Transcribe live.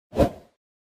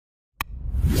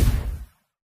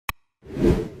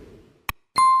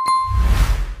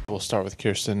We'll start with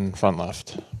Kirsten, front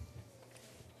left.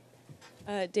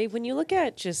 Dave, when you look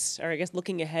at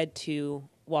looking ahead to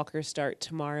Walker's start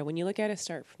tomorrow, when you look at his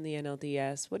start from the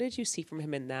NLDS, what did you see from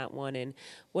him in that one? And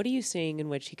what are you seeing in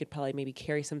which he could probably maybe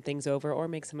carry some things over or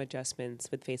make some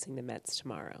adjustments with facing the Mets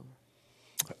tomorrow?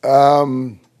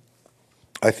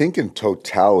 I think in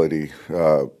totality,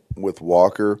 with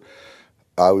Walker,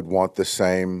 I would want the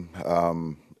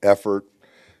same effort,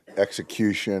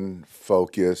 execution,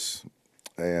 focus,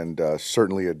 and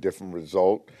certainly a different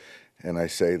result. And I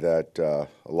say that a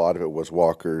lot of it was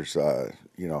Walker's,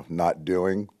 not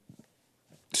doing.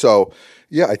 So,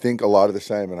 yeah, I think a lot of the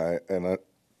same. And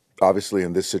obviously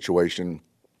in this situation,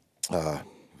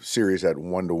 series at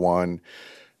 1-1.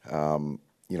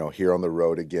 Here on the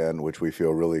road again, which we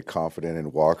feel really confident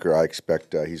in Walker. I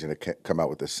expect he's going to come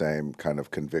out with the same kind of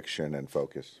conviction and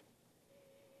focus.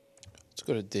 Let's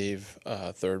go to Dave,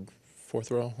 third,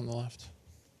 fourth row on the left.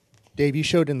 Dave, you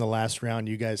showed in the last round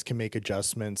you guys can make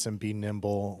adjustments and be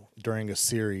nimble during a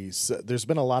series. There's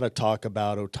been a lot of talk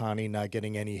about Ohtani not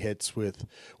getting any hits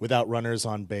without runners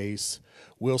on base.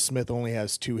 Will Smith only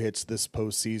has 2 hits this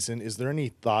postseason. Is there any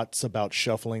thoughts about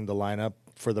shuffling the lineup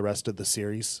for the rest of the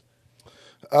series?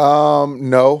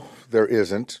 No, there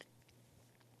isn't.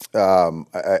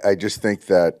 I just think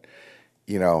that,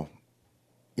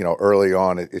 early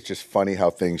on, it's just funny how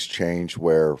things change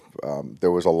where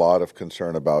there was a lot of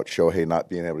concern about Shohei not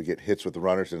being able to get hits with the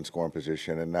runners in scoring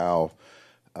position. And now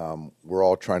we're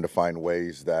all trying to find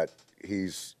ways that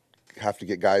have to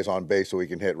get guys on base so he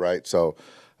can hit, right? So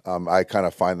I kind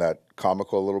of find that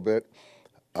comical a little bit.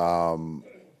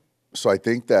 So I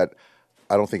think that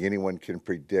I don't think anyone can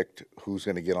predict who's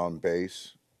going to get on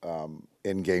base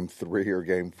in Game 3 or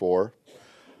Game 4.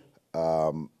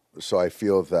 So I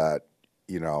feel that,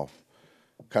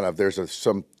 kind of there's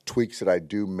some tweaks that I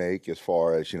do make as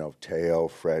far as, Teo,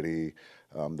 Freddie,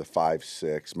 the 5,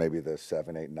 6, maybe the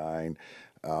 7, 8, 9.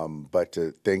 But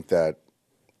to think that,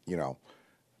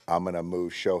 I'm going to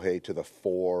move Shohei to the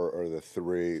 4 or the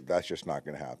 3, that's just not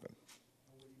going to happen.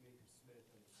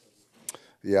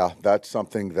 Yeah, that's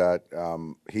something that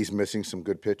he's missing some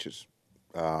good pitches.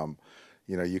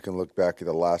 You can look back at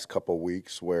the last couple of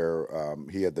weeks where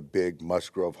he had the big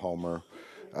Musgrove homer.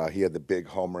 He had the big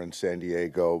homer in San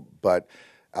Diego. But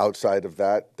outside of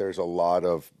that, there's a lot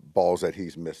of balls that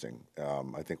he's missing.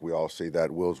 I think we all see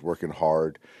that. Will's working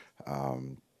hard.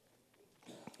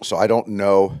 So I don't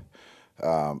know,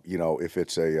 if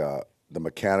it's the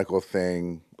mechanical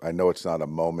thing. I know it's not a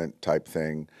moment type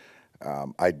thing.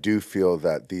 I do feel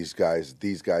that these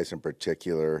guys in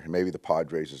particular, maybe the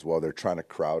Padres as well, they're trying to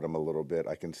crowd him a little bit.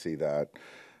 I can see that.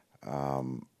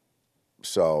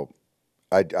 So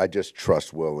I just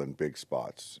trust Will in big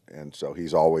spots. And so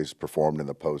he's always performed in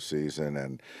the postseason,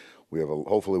 and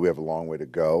hopefully we have a long way to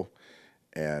go.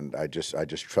 And I just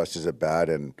trust his at bat.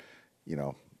 And,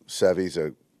 Sevy's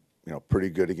pretty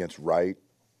good against right.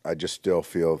 I just still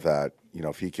feel that,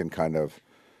 if he can kind of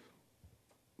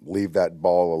leave that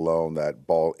ball alone, that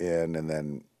ball in, and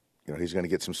then he's going to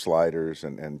get some sliders,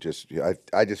 and just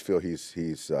I just feel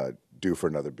he's due for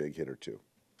another big hit or two.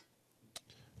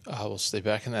 We'll stay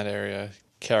back in that area.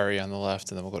 Carey on the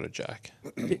left, and then we'll go to Jack.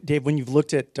 Dave, when you've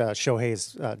looked at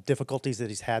Shohei's difficulties that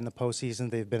he's had in the postseason,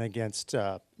 they've been against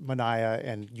Manaea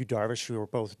and Yu Darvish, who are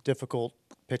both difficult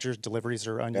pitchers. Deliveries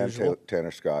are unusual. And Tanner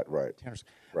Scott, right.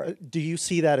 Right. Do you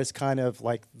see that as kind of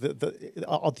like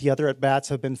the other at bats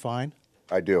have been fine?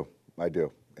 I do,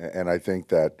 and I think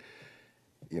that,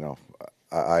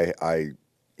 I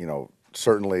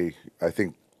certainly I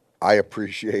think I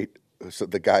appreciate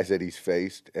the guys that he's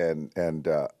faced, and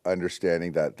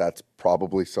understanding that that's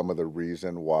probably some of the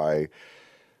reason why,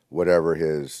 whatever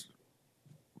his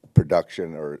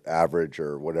production or average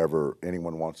or whatever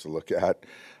anyone wants to look at,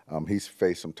 he's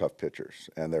faced some tough pitchers,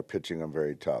 and they're pitching him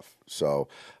very tough. So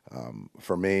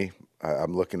for me,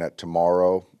 I'm looking at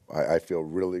tomorrow. I feel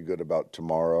really good about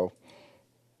tomorrow.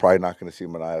 Probably not going to see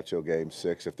Manaea till Game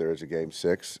 6 if there is a Game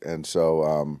 6. And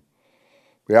so,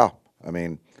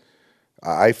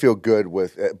 I feel good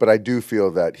with it. But I do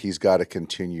feel that he's got to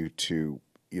continue to,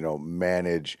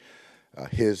 manage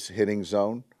his hitting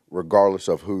zone regardless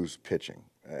of who's pitching.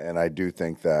 And I do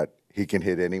think that he can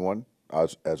hit anyone,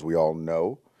 as we all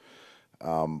know.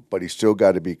 But he's still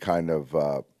got to be kind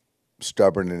of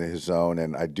stubborn in his zone.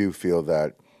 And I do feel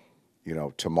that,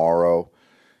 tomorrow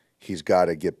he's got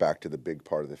to get back to the big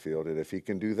part of the field. And if he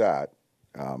can do that,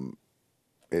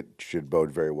 it should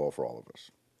bode very well for all of us.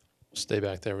 Stay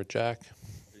back there with Jack.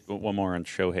 One more on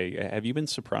Shohei. Have you been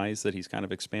surprised that he's kind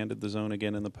of expanded the zone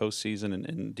again in the postseason?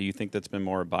 And do you think that's been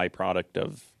more a byproduct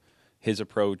of his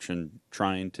approach and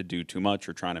trying to do too much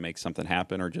or trying to make something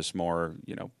happen, or just more,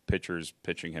 pitchers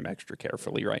pitching him extra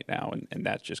carefully right now, and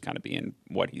that's just kind of being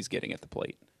what he's getting at the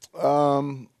plate?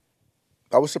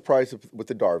 I was surprised with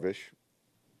the Darvish.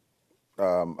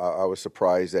 I was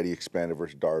surprised that he expanded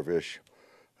versus Darvish.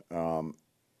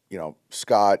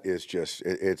 Scott is just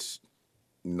it's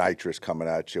nitrous coming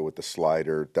at you with the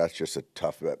slider. That's just a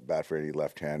tough bat for any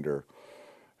left-hander.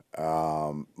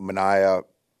 Manaea,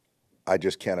 I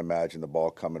just can't imagine the ball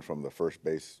coming from the first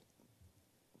base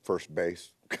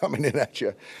coming in at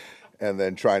you and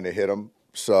then trying to hit him.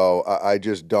 So I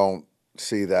just don't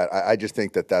see that. I just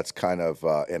think that that's kind of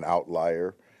an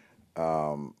outlier.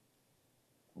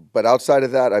 But outside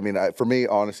of that, I mean, for me,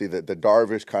 honestly, the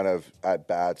Darvish kind of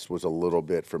at-bats was a little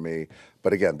bit for me.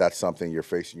 But again, that's something you're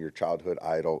facing your childhood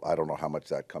idol. I don't know how much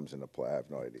that comes into play. I have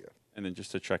no idea. And then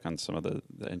just to check on some of the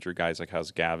injured guys, like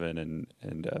how's Gavin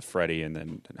and Freddie, and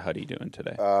then Huddy doing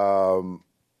today?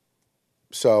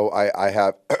 So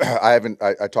I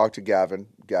talked to Gavin.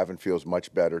 Gavin feels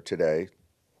much better today.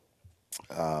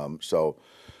 So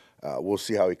we'll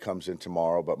see how he comes in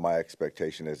tomorrow, but my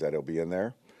expectation is that he'll be in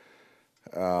there.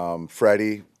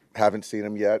 Freddie, haven't seen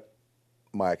him yet.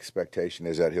 My expectation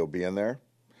is that he'll be in there.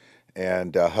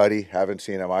 And Huddy, haven't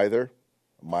seen him either.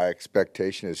 My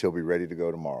expectation is he'll be ready to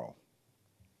go tomorrow.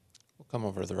 We'll come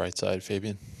over to the right side,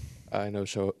 Fabian. I know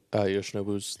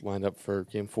Yoshinobu's lined up for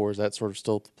Game 4. Is that sort of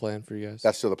still the plan for you guys?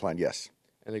 That's still the plan, yes.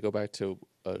 And to go back to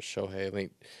Shohei, I mean,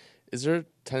 is there a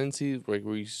tendency where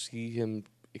you see him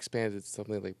expand into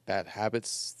something like bad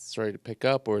habits starting to pick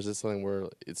up, or is it something where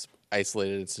it's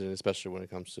isolated incident, especially when it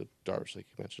comes to Darvish, like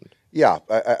you mentioned? Yeah,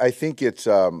 I think it's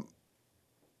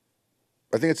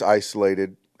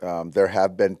isolated. There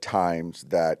have been times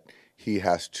that he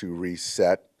has to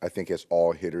reset. I think as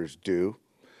all hitters do.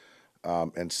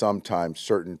 And sometimes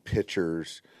certain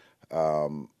pitchers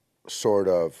sort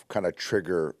of kind of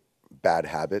trigger bad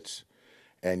habits,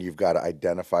 and you've got to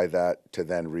identify that to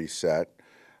then reset.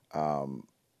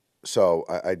 So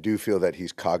I do feel that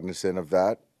he's cognizant of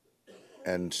that.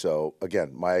 And so,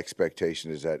 again, my expectation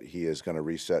is that he is going to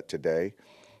reset today,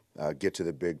 get to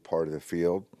the big part of the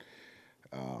field,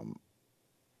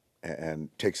 and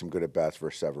take some good at-bats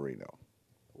versus Severino.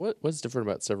 What's different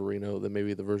about Severino than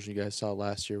maybe the version you guys saw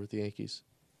last year with the Yankees?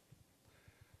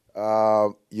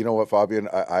 You know what, Fabian?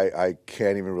 I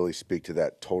can't even really speak to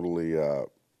that totally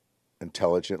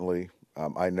intelligently.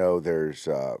 I know there's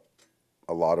a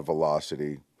lot of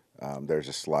velocity. There's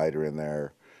a slider in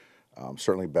there.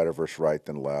 Certainly better versus right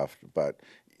than left. But,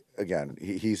 again,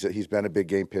 he's been a big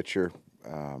game pitcher.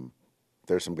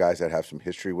 There's some guys that have some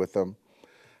history with him.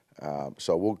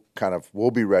 So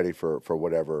we'll be ready for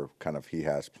whatever kind of he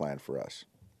has planned for us.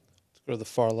 Let's go to the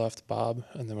far left, Bob,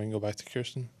 and then we can go back to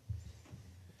Kirsten.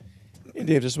 Hey,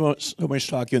 Dave, there's so much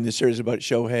talk in this series about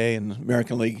Shohei and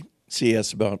American League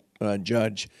CS about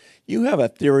Judge. You have a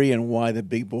theory on why the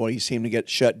big boys seem to get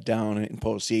shut down in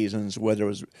postseasons, whether it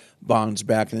was Bonds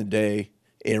back in the day,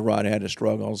 A-Rod had his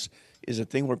struggles. Is it a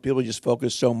thing where people just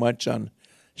focus so much on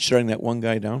shutting that one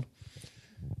guy down?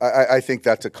 I think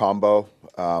that's a combo.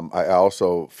 I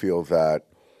also feel that,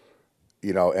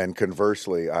 and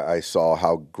conversely, I saw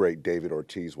how great David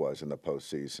Ortiz was in the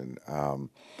postseason.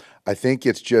 I think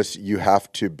it's just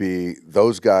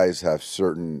those guys have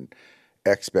certain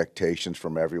expectations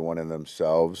from everyone in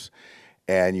themselves,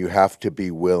 and you have to be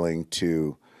willing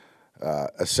to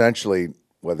essentially,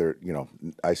 whether,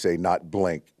 I say not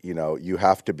blink, you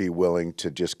have to be willing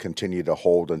to just continue to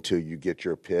hold until you get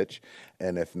your pitch.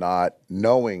 And if not,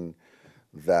 knowing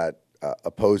that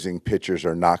opposing pitchers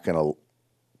are not going to,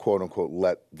 quote unquote,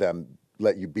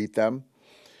 let you beat them.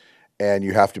 And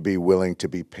you have to be willing to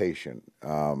be patient.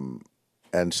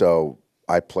 And so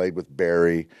I played with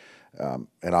Barry,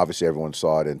 and obviously everyone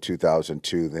saw it in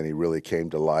 2002. Then he really came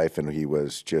to life, and he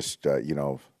was just,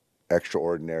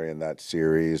 extraordinary in that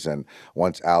series. And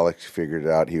once Alex figured it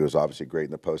out, he was obviously great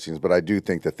in the postseason. But I do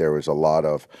think that there was a lot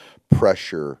of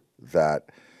pressure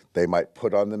that they might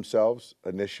put on themselves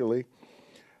initially.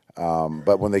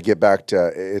 But when they get back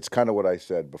to, it's kind of what I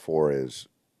said before, is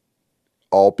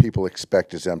all people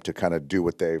expect is them to kind of do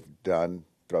what they've done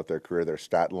throughout their career, their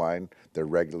stat line, their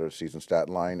regular season stat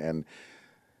line, and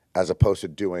as opposed to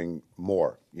doing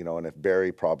more, and if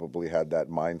Barry probably had that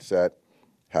mindset,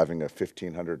 having a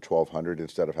 1,500, 1,200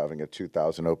 instead of having a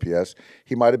 2,000 OPS,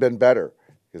 he might have been better,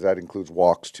 because that includes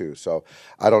walks too. So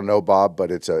I don't know, Bob,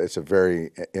 but it's a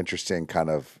very interesting kind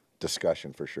of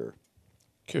discussion for sure.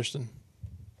 Kirsten.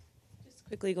 Just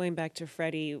Quickly going back to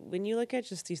Freddie, when you look at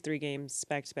just these 3 games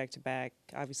back to back to back,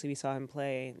 obviously we saw him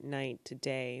play night to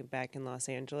day back in Los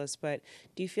Angeles, but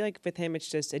do you feel like with him it's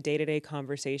just a day-to-day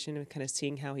conversation of kind of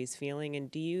seeing how he's feeling?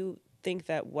 And do you think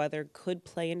that weather could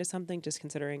play into something, just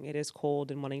considering it is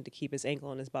cold and wanting to keep his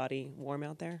ankle and his body warm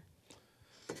out there?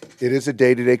 It is a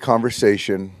day-to-day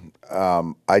conversation.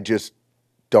 I just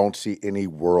don't see any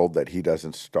world that he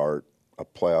doesn't start a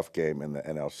playoff game in the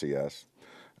NLCS.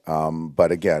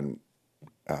 But again,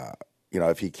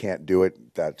 if he can't do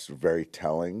it, that's very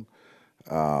telling.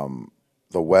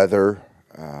 The weather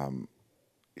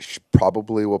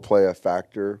probably will play a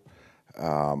factor.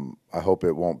 I hope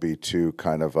it won't be too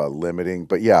kind of limiting.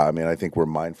 But yeah, I mean, I think we're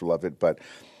mindful of it. But,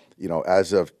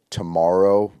 as of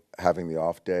tomorrow, having the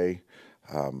off day,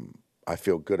 I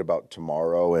feel good about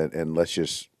tomorrow. And let's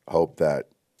just hope that,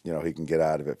 he can get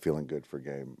out of it feeling good for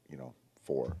game,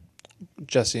 4.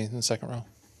 Jesse in the second row.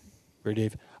 Great,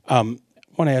 Dave.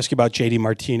 I want to ask you about JD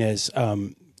Martinez.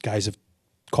 Guys have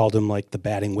called him like the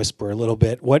batting whisperer a little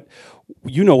bit. What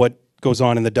goes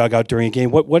on in the dugout during a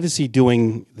game? What is he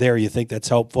doing there? You think that's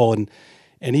helpful, and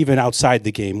even outside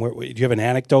the game? Do you have an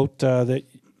anecdote that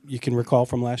you can recall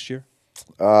from last year?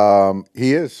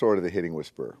 He is sort of the hitting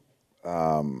whisperer.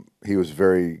 He was a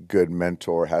very good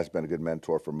mentor. Has been a good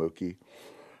mentor for Mookie.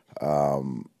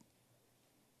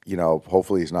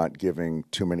 Hopefully he's not giving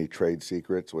too many trade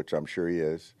secrets, which I'm sure he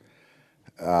is.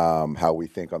 How we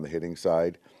think on the hitting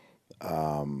side.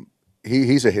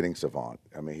 He's a hitting savant.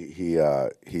 I mean,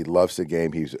 he loves the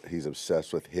game. He's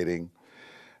obsessed with hitting.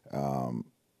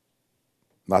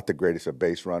 Not the greatest of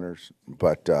base runners,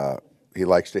 but he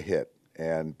likes to hit,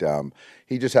 and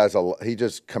he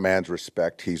just commands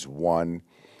respect. He's won.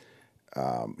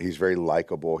 He's very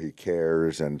likable. He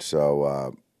cares, and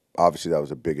so obviously that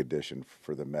was a big addition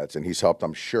for the Mets, and he's helped,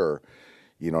 I'm sure,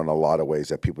 in a lot of ways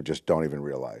that people just don't even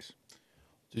realize.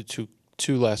 Do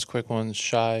two last quick ones,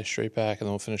 Shy, straight back, and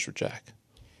then we'll finish with Jack.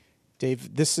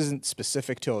 Dave, this isn't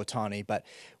specific to Ohtani, but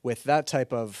with that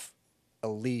type of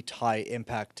elite,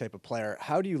 high-impact type of player,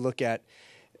 how do you look at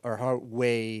or how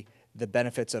weigh the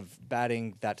benefits of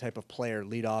batting that type of player,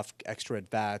 lead off, extra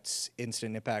at-bats,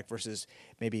 instant impact, versus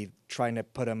maybe trying to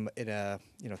put him in a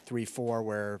 3-4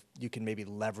 where you can maybe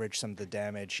leverage some of the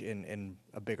damage in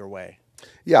a bigger way?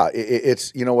 Yeah,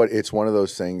 it's it's one of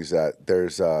those things that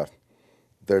there's a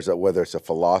whether it's a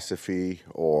philosophy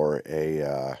or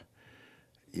a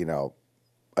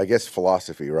I guess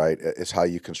philosophy, right? It's how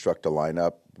you construct a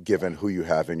lineup given who you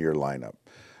have in your lineup.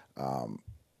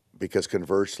 Because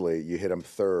conversely, you hit him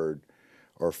third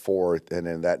or fourth, and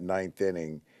in that ninth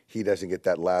inning, he doesn't get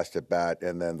that last at bat,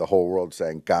 and then the whole world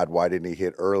saying, God, why didn't he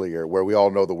hit earlier? Where we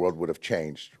all know the world would have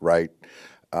changed, right?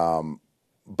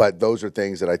 But those are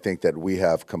things that I think that we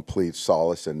have complete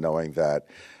solace in knowing that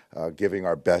giving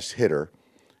our best hitter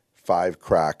 5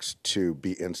 cracks to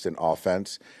be instant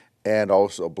offense, and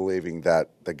also believing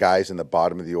that the guys in the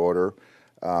bottom of the order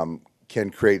can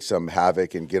create some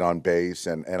havoc and get on base.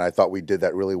 And I thought we did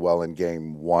that really well in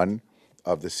game 1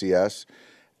 of the CS.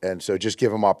 And so just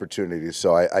give them opportunities.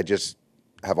 So I just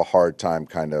have a hard time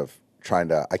kind of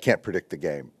I can't predict the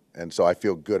game. And so I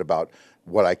feel good about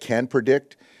what I can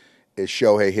predict is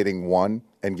Shohei hitting 1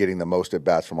 and getting the most at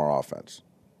bats from our offense.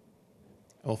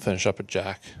 We'll finish up with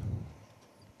Jack.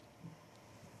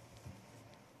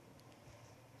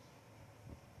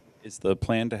 Is the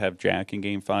plan to have Jack in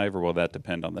Game 5, or will that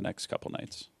depend on the next couple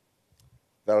nights?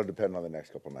 That'll depend on the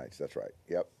next couple nights. That's right.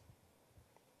 Yep.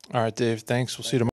 All right, Dave. Thanks. We'll see you tomorrow.